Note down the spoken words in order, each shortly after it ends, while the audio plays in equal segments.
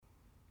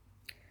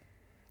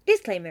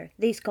Disclaimer: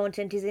 this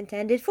content is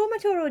intended for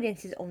mature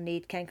audiences only.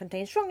 It can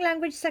contain strong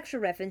language, sexual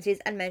references,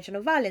 and mention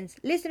of violence.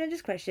 Listener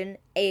discretion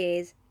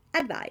is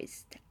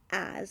advised.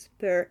 As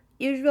per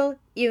usual,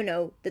 you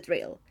know the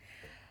drill.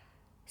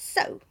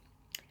 So,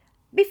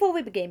 before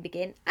we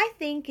begin, I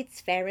think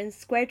it's fair and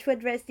square to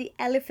address the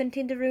elephant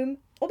in the room.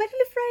 Or better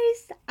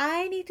phrased,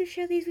 I need to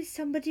share this with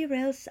somebody or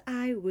else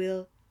I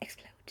will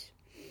explode.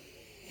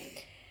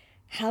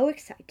 How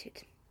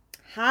excited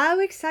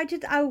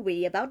are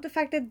we about the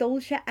fact that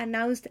Dolce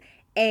announced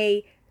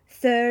a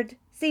third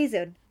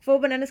season for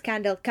Banana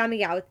Scandal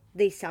coming out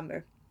this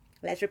summer?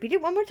 Let's repeat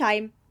it one more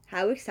time.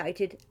 How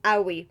excited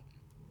are we?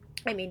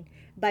 I mean,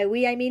 by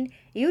we I mean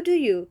you do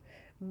you.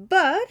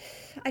 But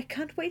I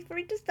can't wait for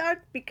it to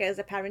start because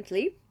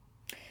apparently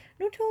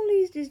not only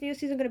is this new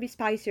season going to be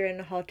spicier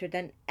and hotter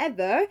than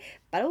ever,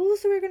 but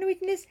also we're going to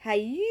witness a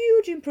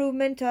huge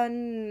improvement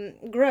on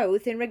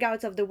growth in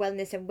regards of the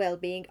wellness and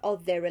well-being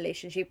of their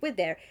relationship with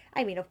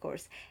of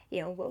course,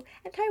 and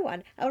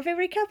Taiwan, our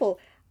favorite couple,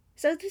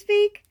 so to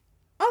speak.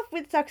 Off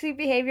with toxic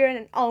behavior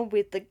and on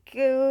with the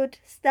good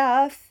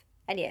stuff.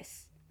 And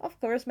yes, of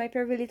course, my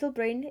pervy little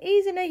brain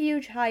is in a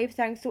huge hive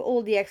thanks to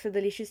all the extra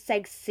delicious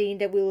sex scene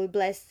that will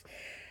bless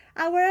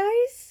our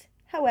eyes.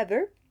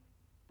 However,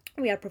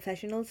 we are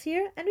professionals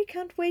here, and we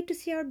can't wait to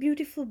see our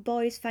beautiful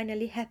boys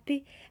finally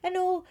happy and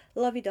all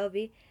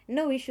lovey-dovey,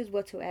 no issues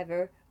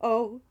whatsoever.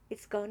 Oh,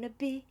 it's gonna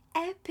be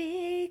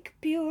epic,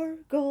 pure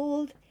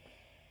gold.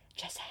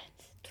 Just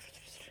hands.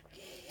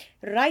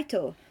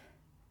 Righto.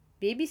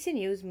 BBC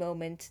News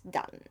moment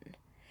done.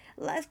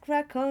 Let's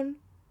crack on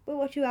with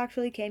what you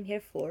actually came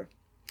here for.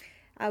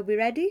 Are we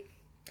ready?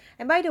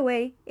 And by the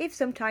way, if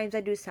sometimes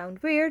I do sound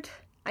weird,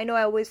 I know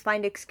I always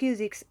find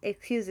excuses,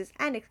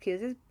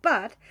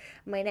 but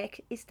my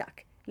neck is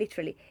stuck.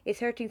 Literally. It's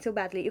hurting so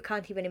badly you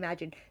can't even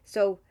imagine.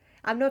 So,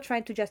 I'm not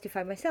trying to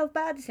justify myself,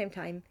 but at the same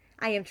time,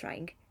 I am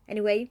trying.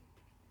 Anyway,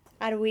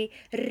 are we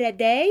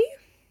ready?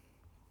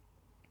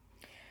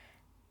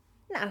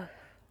 Now,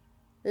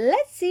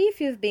 let's see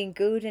if you've been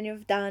good and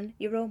you've done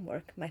your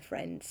homework, my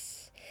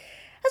friends.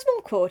 A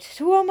small quote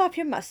to warm up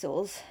your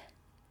muscles.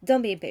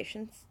 Don't be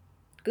impatient.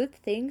 Good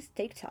things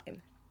take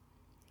time.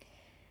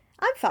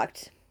 I'm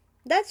fucked.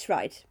 That's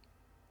right.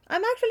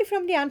 I'm actually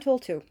from the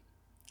Antwol too.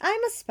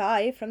 I'm a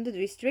spy from the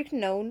district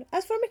known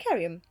as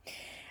Formicarium.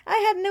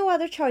 I had no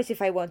other choice if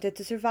I wanted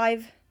to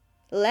survive.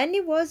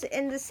 Lenny was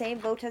in the same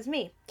boat as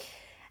me.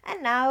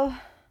 And now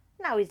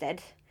he's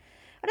dead.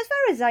 But as far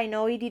as I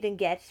know, he didn't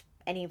get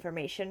any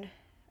information.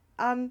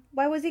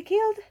 Why was he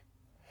killed?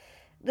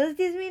 Does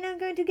this mean I'm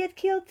going to get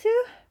killed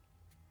too?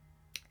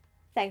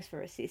 Thanks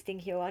for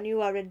assisting, Yohan.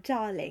 You are a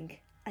darling,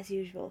 as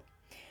usual.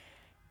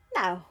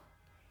 Now,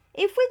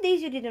 if with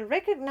this you didn't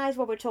recognize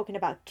what we're talking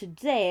about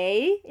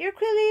today, you're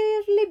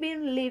clearly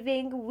been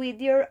living with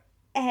your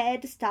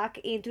head stuck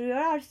into your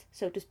arse,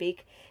 so to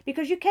speak,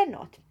 because you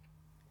cannot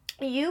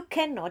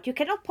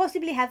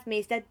possibly have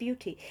missed that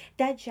beauty,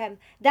 that gem,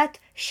 that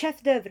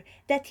chef d'oeuvre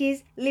that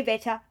is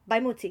Liveta by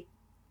Muzi.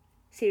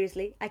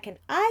 Seriously, I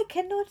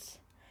cannot.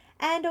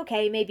 And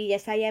okay, maybe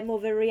yes, I am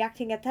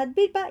overreacting a tad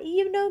bit, but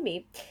you know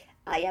me.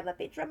 I am a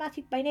bit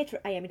dramatic by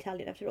nature. I am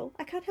Italian after all.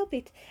 I can't help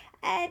it.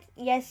 And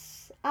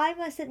yes, I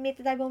must admit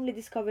that I've only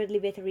discovered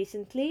Liveta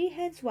recently,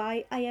 hence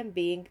why I am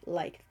being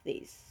like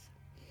this.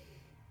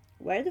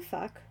 Where the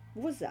fuck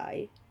was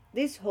I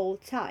this whole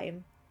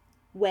time?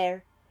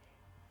 Where?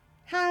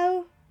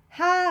 How?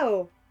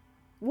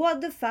 What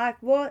the fuck?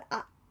 What?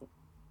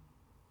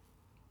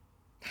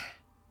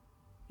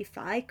 If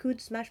I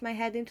could smash my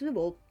head into the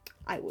wall,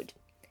 I would.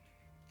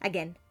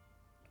 Again,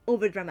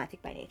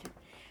 overdramatic by nature.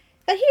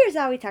 But here's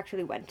how it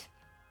actually went.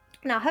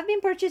 Now, I've been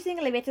purchasing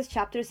Liveta's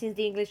chapter since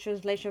the English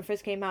translation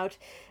first came out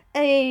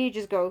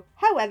ages ago.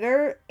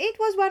 However, it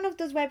was one of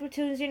those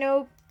webtoons,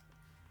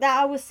 that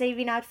I was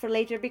saving out for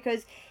later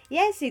because,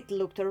 yes, it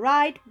looked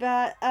alright,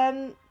 but,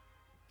 not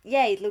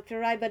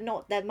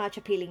that much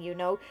appealing,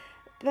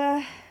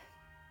 But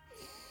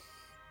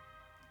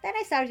then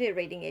I started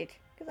reading it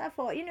because I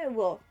thought, you know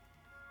what?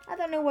 I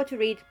don't know what to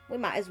read. We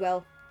might as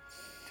well.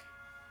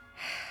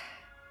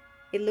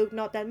 It looked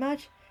not that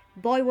much.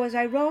 Boy, was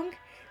I wrong.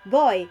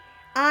 Boy,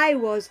 I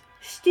was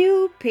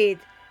stupid.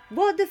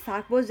 What the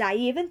fuck was I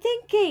even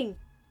thinking?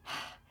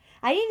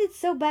 I needed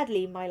so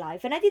badly in my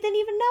life and I didn't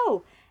even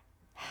know.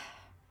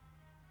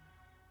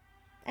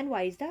 And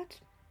why is that?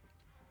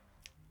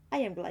 I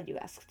am glad you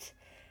asked.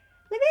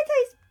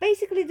 Liveta is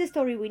basically the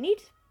story we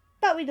need,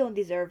 but we don't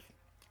deserve.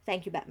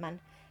 Thank you,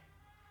 Batman.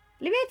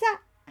 Liveta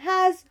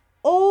has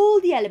all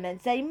the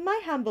elements that, in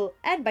my humble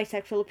and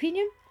bisexual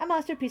opinion, a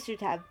masterpiece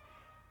should have.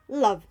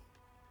 Love,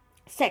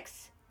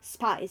 sex,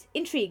 spies,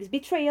 intrigues,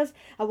 betrayals,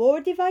 a war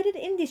divided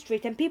in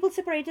district and people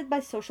separated by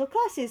social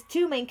classes,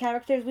 two main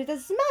characters with a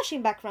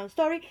smashing background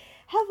story,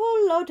 a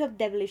whole load of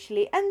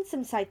devilishly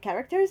handsome side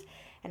characters,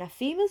 and a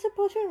female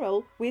supporting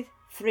role with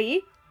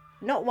three,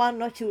 not one,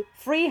 not two,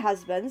 three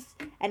husbands,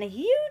 and a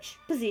huge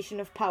position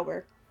of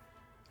power.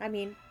 I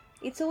mean,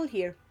 it's all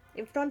here,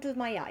 in front of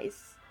my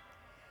eyes.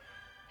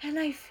 And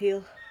I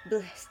feel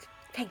blessed.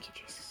 Thank you,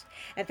 Jesus.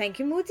 And thank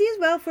you, Muzi, as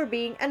well, for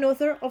being an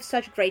author of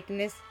such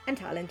greatness and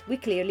talent. We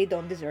clearly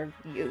don't deserve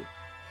you.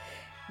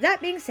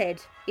 That being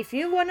said, if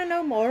you want to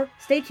know more,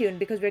 stay tuned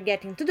because we're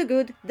getting to the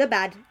good, the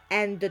bad,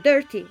 and the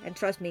dirty. And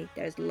trust me,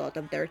 there's a lot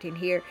of dirt in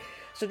here.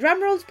 So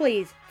drum rolls,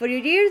 please. For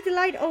your ears'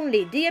 delight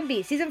only,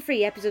 D&B Season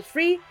 3, Episode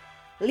 3,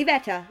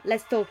 Liveta,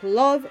 let's talk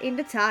love in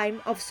the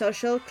time of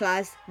social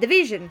class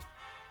division.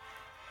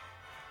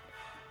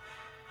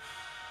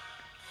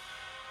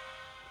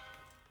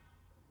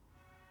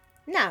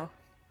 Now,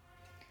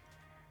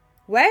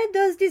 where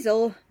does this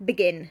all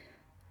begin?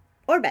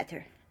 Or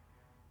better,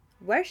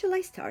 where shall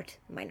I start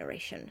my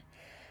narration?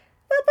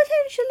 Well,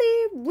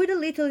 potentially with a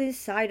little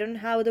insight on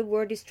how the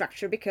world is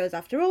structured, because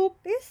after all,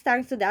 it's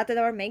thanks to that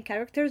our main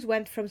characters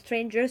went from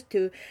strangers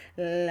to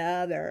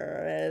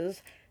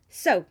lovers.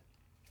 So,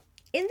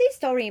 in this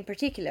story in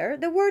particular,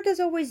 the world has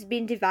always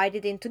been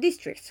divided into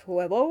districts, who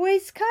have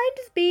always kind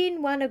of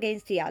been one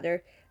against the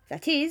other.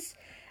 That is,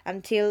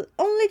 until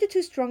only the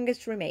two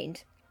strongest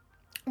remained.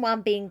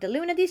 One being the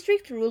Luna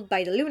district, ruled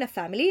by the Luna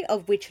family,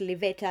 of which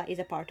Liveta is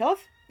a part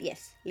of.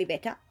 Yes,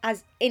 Liveta,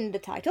 as in the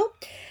title.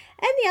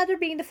 And the other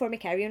being the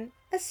Formicarium,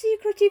 a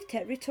secretive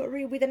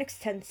territory with an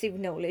extensive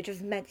knowledge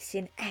of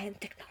medicine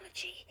and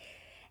technology.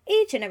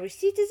 Each and every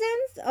citizen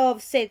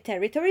of said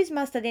territories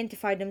must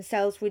identify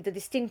themselves with the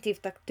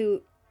distinctive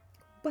tattoo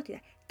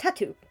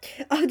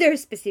of their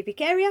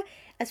specific area,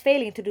 as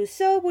failing to do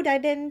so would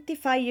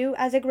identify you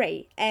as a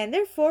grey, and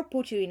therefore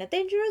put you in a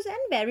dangerous and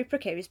very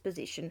precarious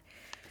position.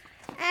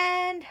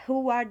 And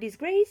who are these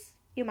greys,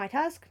 you might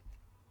ask?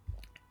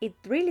 It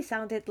really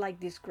sounded like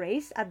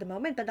disgrace at the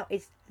moment, but no,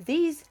 it's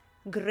these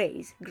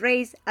greys.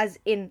 Greys as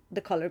in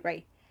the color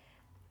grey.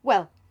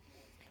 Well,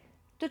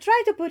 to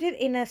try to put it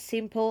in a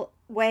simple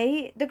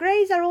way, the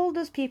greys are all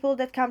those people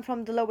that come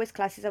from the lowest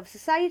classes of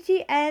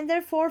society and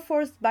therefore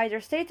forced by their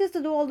status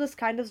to do all those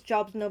kind of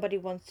jobs nobody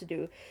wants to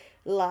do.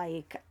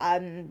 Like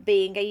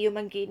being a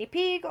human guinea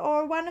pig,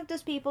 or one of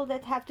those people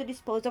that have to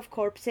dispose of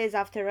corpses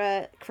after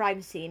a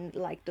crime scene,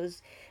 like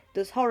those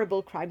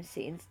horrible crime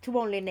scenes, to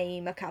only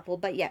name a couple.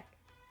 But yeah,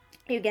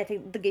 you're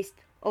getting the gist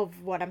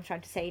of what I'm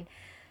trying to say.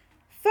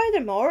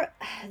 Furthermore,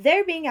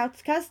 their being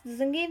outcast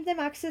doesn't give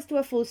them access to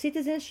a full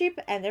citizenship,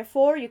 and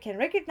therefore you can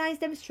recognize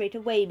them straight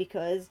away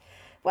because,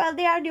 well,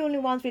 they are the only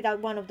ones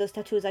without one of those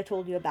tattoos I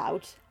told you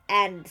about.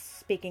 And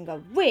speaking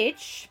of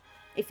which,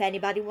 if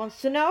anybody wants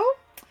to know,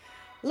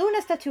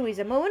 Luna's tattoo is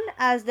a moon,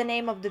 as the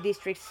name of the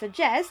district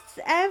suggests,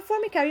 and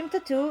Formicarium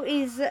tattoo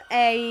is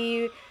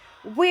a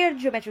weird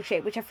geometric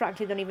shape, which I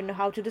frankly don't even know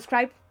how to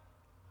describe.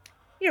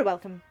 You're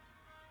welcome.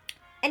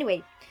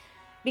 Anyway,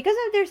 because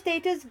of their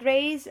status,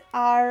 greys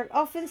are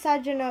often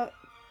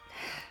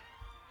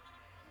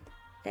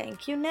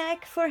Thank you,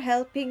 Neck, for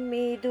helping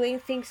me doing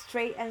things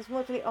straight and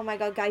smoothly. Oh my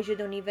god, guys,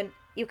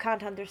 you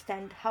can't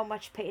understand how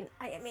much pain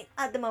I am in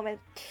at the moment.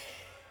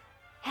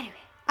 Anyway,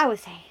 I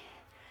was saying,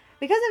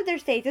 because of their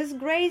status,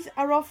 greys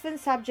are often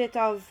subject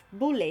of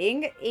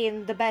bullying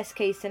in the best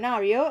case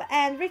scenario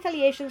and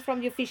retaliations from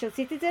the official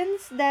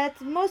citizens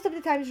that most of the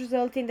times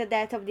result in the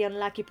death of the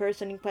unlucky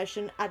person in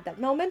question at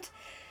that moment,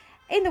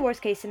 in the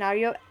worst case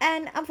scenario,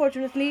 and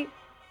unfortunately,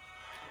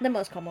 the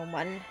most common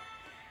one.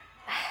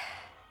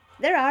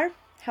 There are,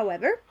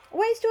 however,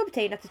 ways to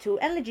obtain a tattoo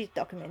and legit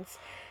documents.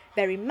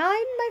 Bear in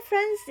mind, my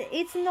friends,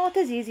 it's not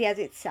as easy as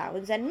it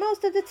sounds, and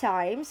most of the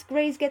times,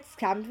 greys get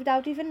scammed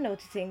without even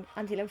noticing,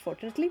 until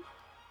unfortunately,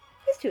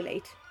 it's too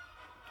late.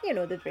 You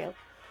know the drill.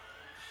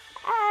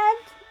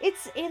 And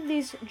it's in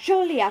this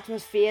jolly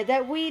atmosphere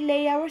that we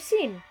lay our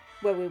scene,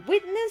 where we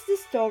witness the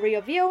story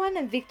of Yohan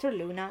and Victor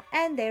Luna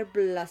and their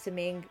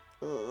blossoming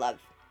love.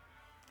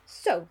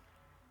 So,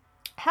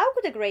 how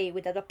could a grey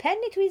without a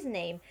penny to his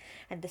name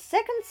and the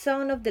second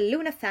son of the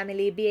Luna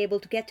family be able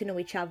to get to know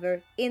each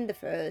other in the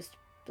first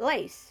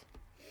place?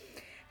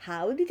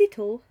 How did it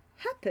all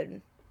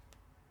happen?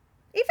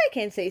 If I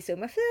can say so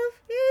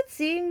myself,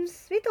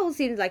 it all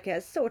seems like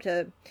a sort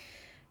of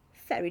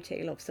fairy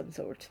tale of some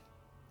sort.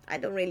 I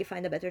don't really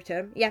find a better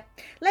term. Yeah,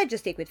 let's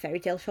just stick with fairy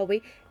tale, shall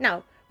we?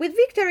 Now, with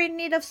Victor in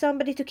need of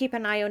somebody to keep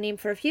an eye on him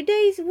for a few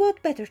days,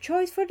 what better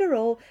choice for the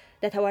role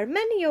than our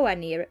man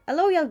Yohan here, a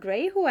loyal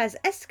grey who has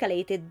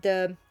escalated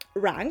the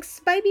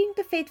ranks by being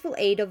the faithful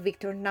aid of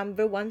Victor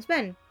number one's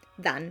man,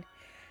 Dan.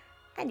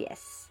 And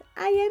yes,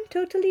 I am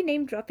totally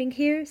name-dropping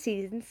here,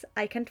 since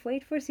I can't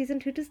wait for Season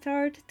 2 to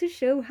start to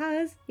show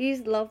us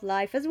his love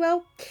life as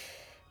well.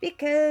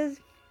 Because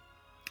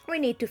we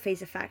need to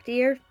face a fact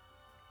here.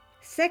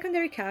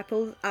 Secondary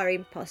couples are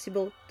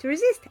impossible to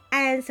resist,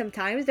 and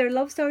sometimes their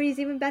love story is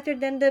even better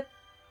than the...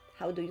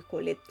 how do you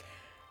call it?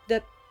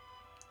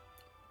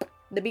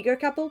 The bigger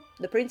couple?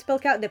 The principal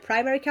couple? The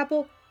primary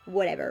couple?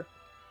 Whatever.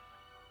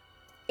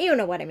 You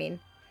know what I mean.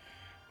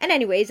 And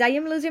anyways, I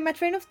am losing my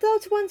train of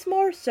thoughts once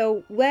more,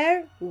 so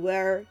where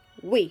were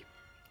we?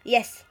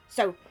 Yes,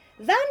 so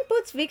Van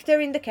puts Victor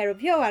in the care of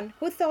Yohan,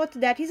 who thought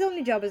that his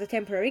only job as a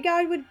temporary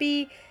guard would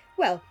be,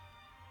 well,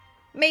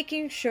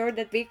 making sure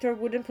that Victor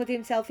wouldn't put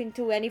himself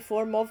into any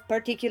form of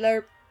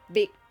particular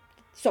big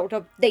sort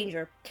of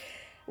danger.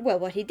 Well,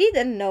 what he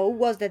didn't know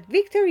was that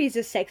Victor is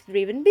a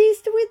sex-driven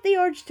beast with the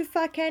urge to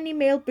fuck any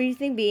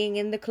male-breathing being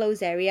in the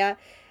close area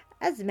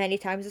as many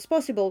times as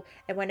possible.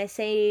 And when I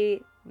say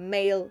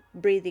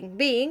male-breathing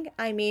being,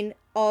 I mean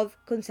of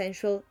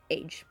consensual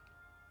age.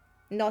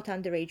 Not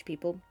underage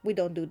people. We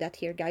don't do that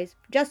here, guys.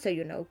 Just so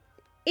you know.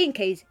 In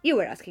case you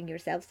were asking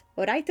yourselves.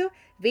 Alrighto,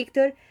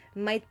 Victor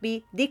might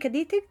be dick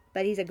addicted,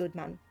 but he's a good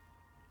man.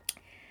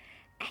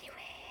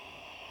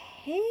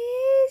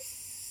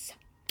 Anyways,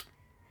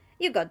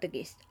 you got the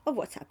gist of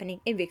what's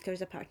happening in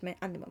Victor's apartment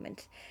at the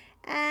moment.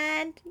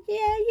 And yeah,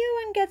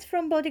 Yohan gets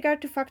from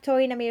bodyguard to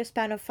factoid in a mere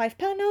span of 5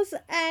 panels,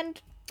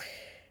 and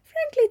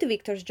frankly to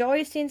Victor's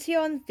joy, since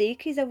Yohan's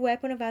dick is a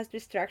weapon of mass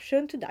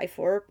destruction to die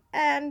for,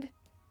 and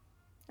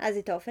as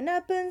it often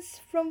happens,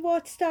 from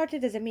what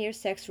started as a mere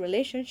sex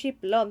relationship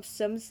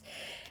blossoms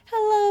a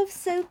love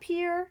so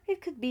pure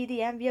it could be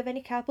the envy of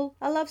any couple,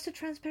 a love so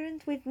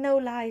transparent with no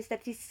lies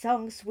that his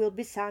songs will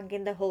be sung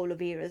in the whole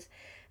of eras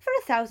for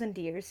 1,000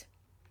 years.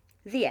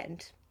 The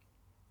end.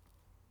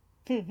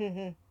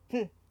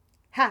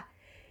 Ha!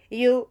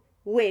 You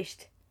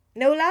wished.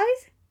 No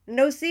lies?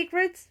 No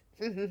secrets?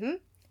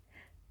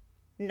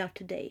 Not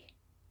today.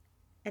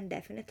 And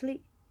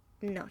definitely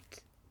not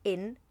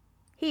in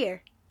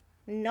here.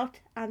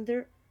 Not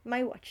under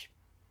my watch.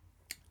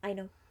 I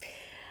know.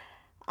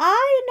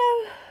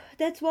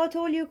 That's what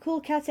all you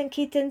cool cats and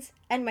kittens,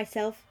 and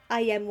myself,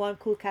 I am one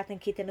cool cat and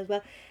kitten as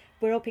well,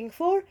 we're hoping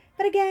for.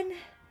 But again,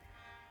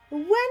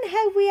 when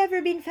have we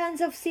ever been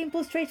fans of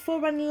simple,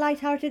 straightforward and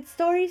light-hearted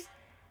stories?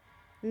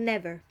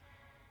 Never.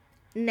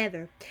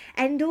 Never.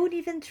 And don't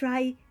even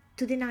try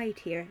to deny it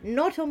here.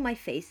 Not on my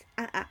face.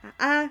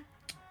 I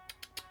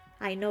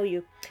know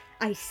you.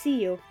 I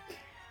see you.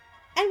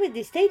 And with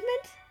this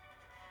statement,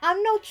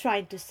 I'm not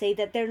trying to say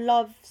that their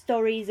love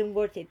story isn't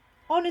worth it.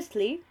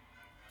 Honestly,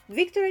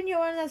 Victor and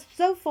Yohan are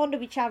so fond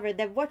of each other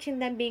that watching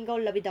them being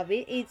all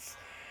lovey-dovey, it's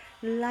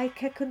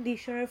like a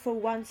conditioner for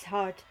one's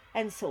heart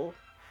and soul.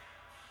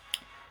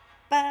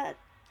 But,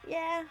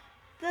 yeah,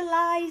 the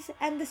lies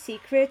and the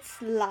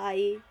secrets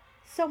lie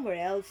somewhere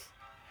else.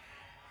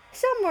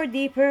 Somewhere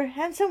deeper,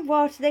 and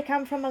somewhat they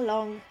come from a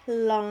long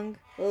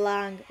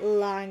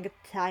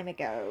time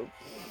ago.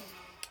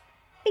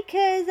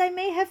 Because I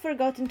may have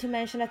forgotten to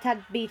mention a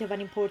tad bit of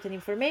an important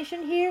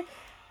information here,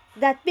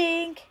 that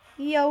being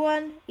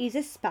Yohan is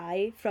a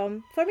spy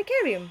from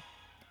Formicarium.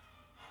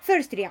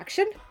 First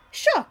reaction,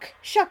 shock!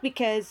 Shock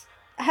because,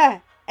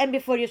 and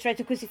before you try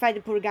to crucify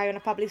the poor guy on a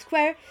public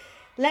square,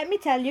 let me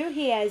tell you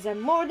he has a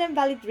more than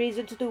valid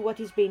reason to do what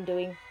he's been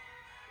doing.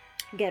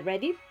 Get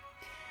ready,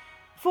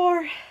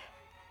 for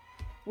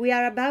we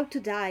are about to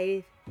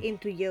dive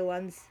into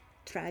Yohan's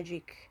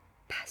tragic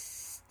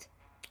past.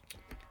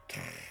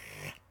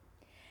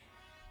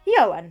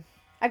 Yohan,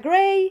 a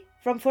grey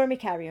from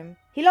Formicarium.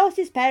 He lost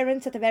his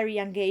parents at a very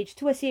young age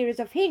to a series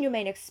of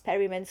inhumane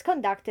experiments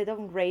conducted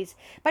on greys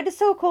by the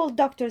so-called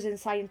doctors and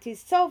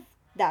scientists of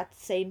that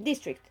same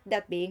district,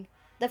 that being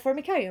the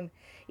Formicarium.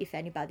 If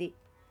anybody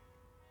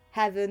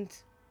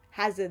hasn't,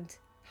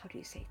 how do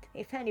you say it?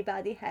 If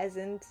anybody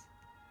hasn't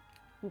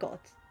got.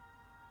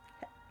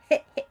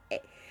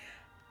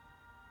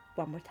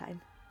 One more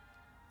time.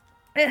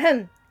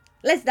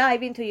 Let's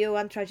dive into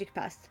Yohan's tragic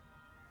past.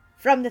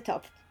 From the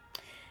top.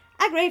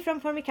 A grey from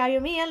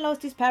Formicarium, Yohan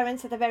lost his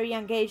parents at a very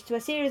young age to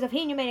a series of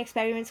inhumane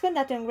experiments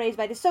conducted on greys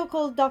by the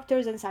so-called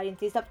doctors and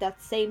scientists of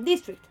that same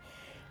district.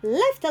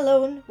 Left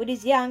alone with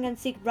his young and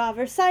sick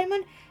brother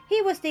Simon,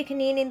 he was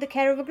taken in the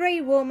care of a grey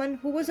woman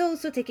who was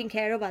also taking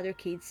care of other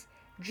kids,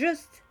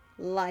 just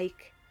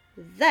like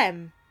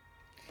them.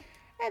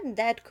 And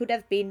that could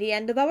have been the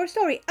end of our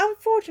story.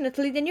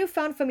 Unfortunately, the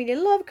newfound familiar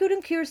love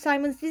couldn't cure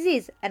Simon's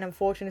disease, and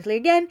unfortunately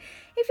again,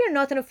 if you're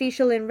not an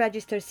official and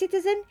registered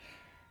citizen,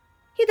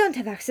 you don't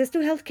have access to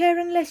healthcare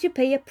unless you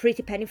pay a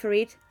pretty penny for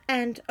it.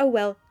 And, oh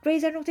well,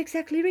 greys are not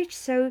exactly rich,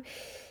 so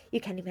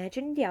you can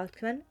imagine the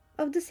outcome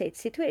of the said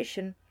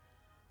situation.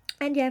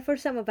 And yeah, for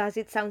some of us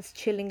it sounds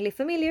chillingly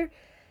familiar.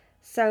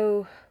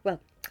 So,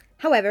 well,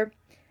 however,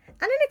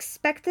 an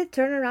unexpected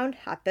turnaround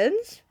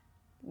happens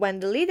when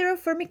the leader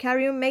of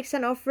Formicarium makes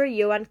an offer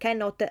Yohan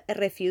cannot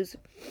refuse.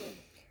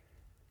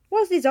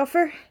 What's this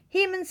offer?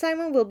 Him and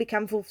Simon will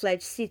become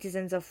full-fledged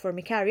citizens of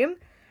Formicarium,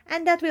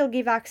 and that will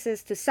give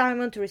access to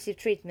Simon to receive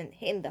treatment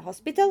in the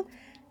hospital,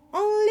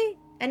 only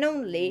and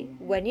only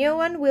when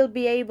Yohan will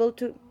be able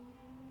to...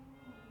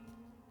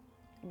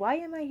 Why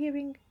am I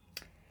hearing...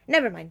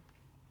 Never mind.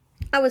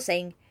 I was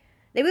saying,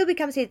 they will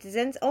become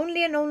citizens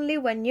only and only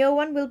when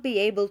Yohan will be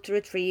able to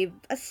retrieve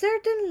a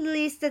certain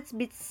list that's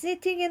been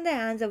sitting in the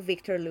hands of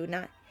Victor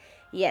Luna.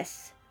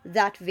 Yes,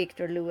 that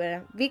Victor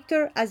Luna.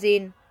 Victor as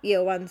in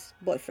Yohan's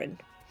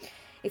boyfriend.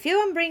 If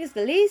Yohan brings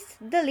the list,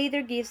 the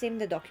leader gives him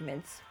the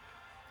documents.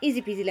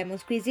 Easy peasy lemon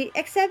squeezy,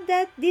 except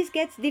that this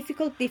gets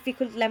difficult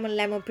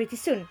lemon pretty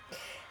soon,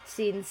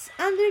 since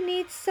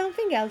underneath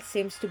something else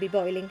seems to be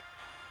boiling.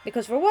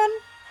 Because for one,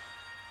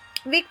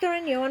 Victor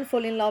and Yohan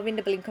fall in love in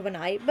the blink of an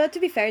eye, but to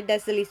be fair,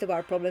 that's the least of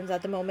our problems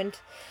at the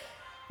moment.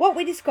 What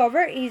we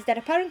discover is that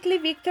apparently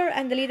Victor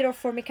and the leader of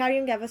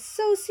Formicarion have a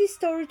saucy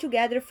story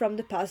together from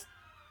the past.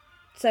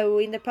 So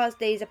in the past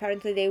days,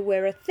 apparently they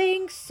were a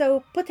thing,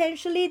 so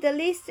potentially the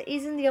list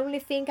isn't the only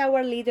thing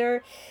our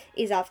leader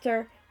is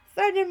after.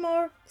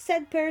 Furthermore,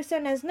 said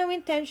person has no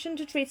intention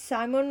to treat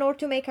Simon nor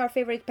to make our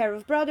favorite pair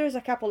of brothers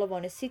a couple of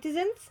honest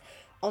citizens.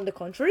 On the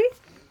contrary,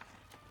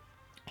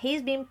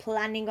 he's been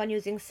planning on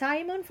using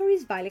Simon for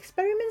his vile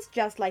experiments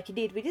just like he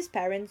did with his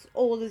parents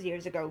all those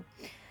years ago.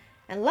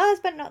 And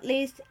last but not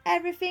least,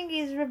 everything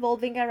is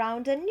revolving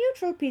around a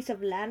neutral piece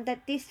of land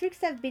that districts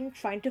have been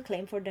trying to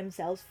claim for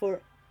themselves for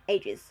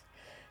ages.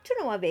 To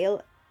no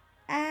avail,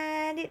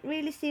 and it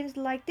really seems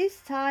like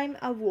this time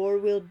a war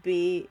will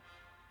be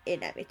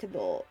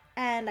inevitable.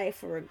 And I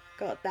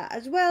forgot that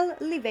as well,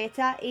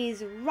 Liveta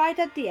is right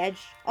at the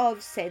edge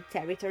of said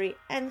territory,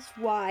 hence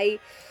why,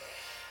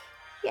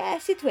 yeah,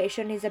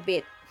 situation is a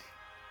bit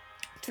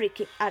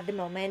tricky at the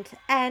moment.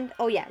 And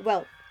oh yeah,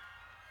 well,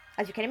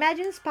 as you can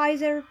imagine,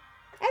 spies are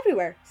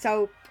everywhere,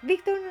 so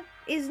Victor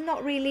is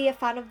not really a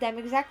fan of them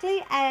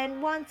exactly,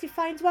 and once he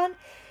finds one,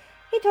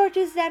 he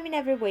tortures them in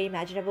every way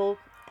imaginable.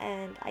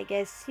 And I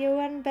guess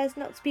Yohan best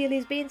not spill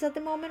his beans at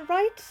the moment,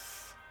 right?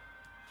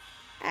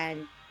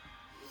 And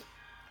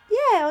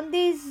yeah, on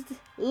this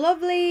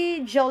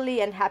lovely, jolly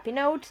and happy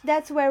note,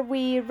 that's where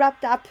we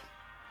wrapped up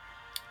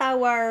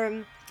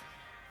our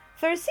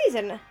first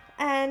season.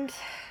 And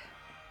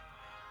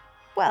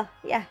well,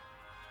 yeah,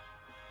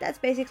 that's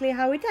basically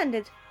how it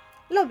ended.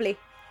 Lovely,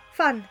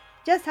 fun,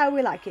 just how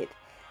we like it,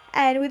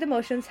 and with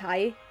emotions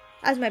high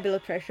as my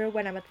blood pressure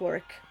when I'm at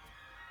work.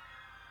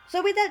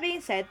 So with that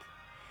being said,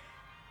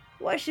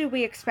 what should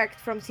we expect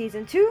from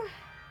season 2?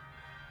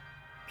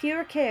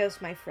 Pure chaos,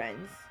 my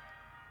friends.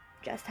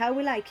 Just how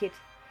we like it.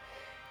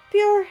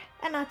 Pure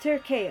and utter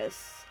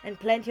chaos, and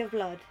plenty of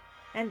blood,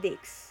 and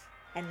dicks.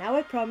 And now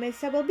I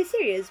promise I will be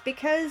serious,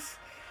 because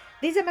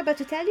this I'm about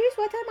to tell you is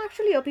what I'm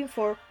actually hoping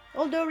for.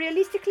 Although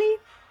realistically,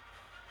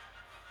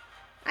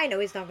 I know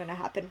it's not gonna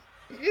happen.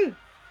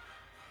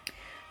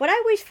 What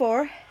I wish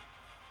for,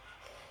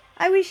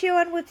 I wish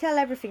Yohan would tell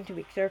everything to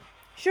Victor.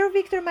 Sure,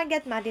 Victor might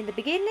get mad in the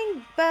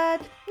beginning,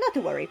 but not to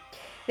worry.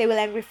 They will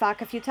angry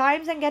fuck a few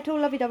times and get all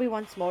lovey-dovey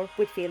once more,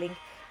 with feeling.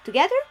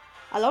 Together,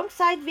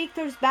 alongside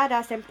Victor's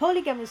badass and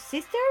polygamous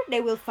sister, they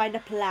will find a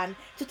plan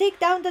to take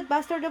down that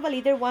bastard of a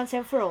leader once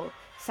and for all.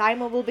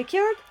 Simon will be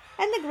cured,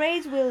 and the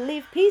Greys will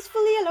live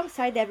peacefully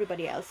alongside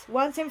everybody else,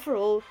 once and for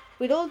all,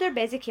 with all their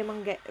basic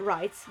human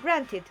rights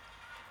granted.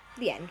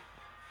 The end.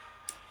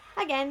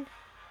 Again,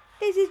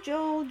 this is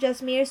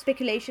just mere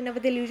speculation of a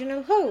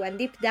delusional hoe, and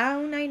deep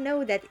down I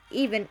know that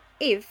even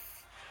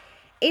if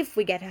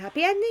we get a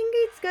happy ending,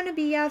 it's gonna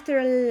be after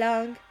a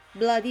long,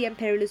 bloody and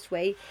perilous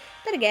way.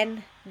 But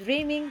again,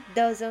 dreaming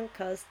doesn't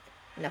cost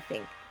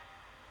nothing.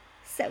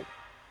 So,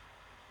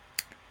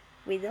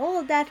 with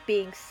all that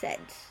being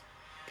said,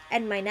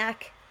 and my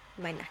neck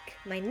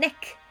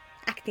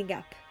acting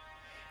up,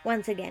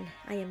 once again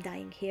I am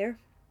dying here,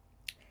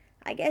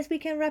 I guess we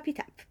can wrap it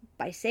up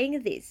by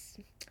saying this.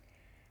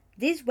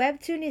 This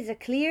webtoon is a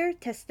clear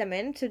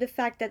testament to the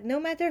fact that no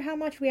matter how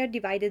much we are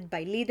divided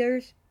by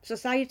leaders,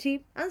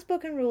 society,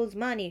 unspoken rules,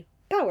 money,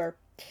 power,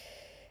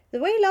 the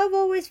way love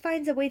always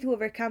finds a way to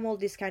overcome all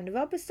these kind of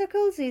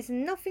obstacles is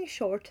nothing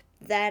short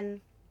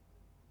than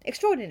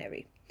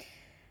extraordinary.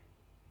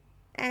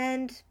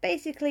 And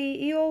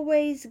basically, you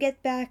always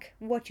get back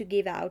what you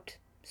give out.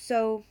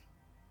 So,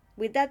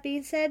 with that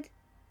being said,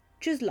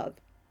 choose love.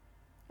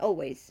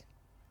 Always.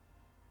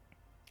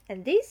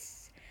 And this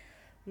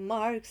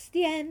marks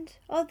the end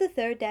of the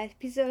third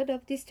episode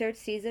of this third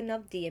season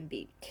of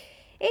D&B.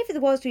 If it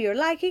was to your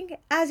liking,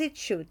 as it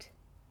should,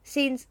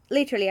 since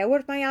literally I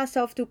worked my ass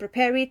off to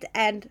prepare it,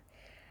 and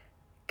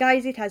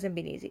guys, it hasn't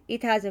been easy.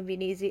 It hasn't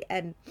been easy,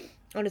 and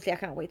honestly I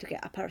can't wait to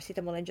get a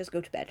paracetamol and just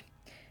go to bed.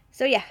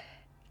 So yeah,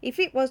 if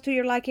it was to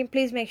your liking,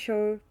 please make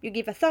sure you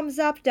give a thumbs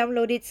up,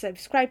 download it,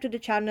 subscribe to the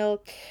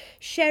channel,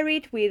 share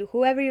it with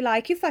whoever you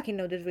like. You fucking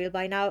know the drill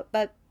by now,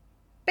 but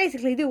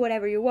basically do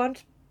whatever you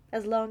want,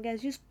 as long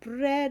as you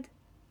spread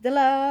the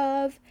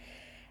love.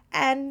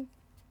 And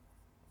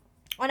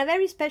on a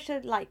very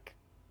special,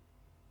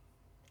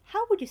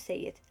 how would you say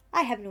it?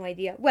 I have no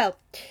idea. Well,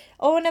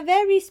 on a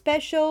very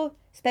special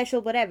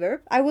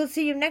whatever, I will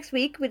see you next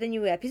week with a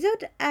new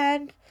episode.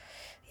 And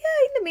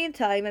yeah, in the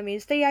meantime,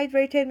 stay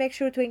hydrated, make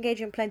sure to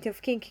engage in plenty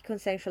of kinky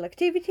consensual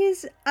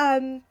activities.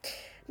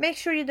 Make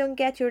sure you don't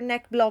get your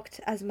neck blocked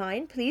as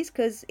mine, please,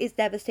 because it's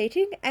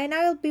devastating. And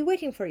I'll be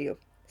waiting for you.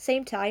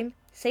 Same time,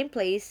 same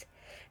place,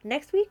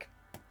 next week.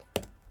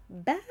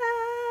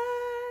 Bye!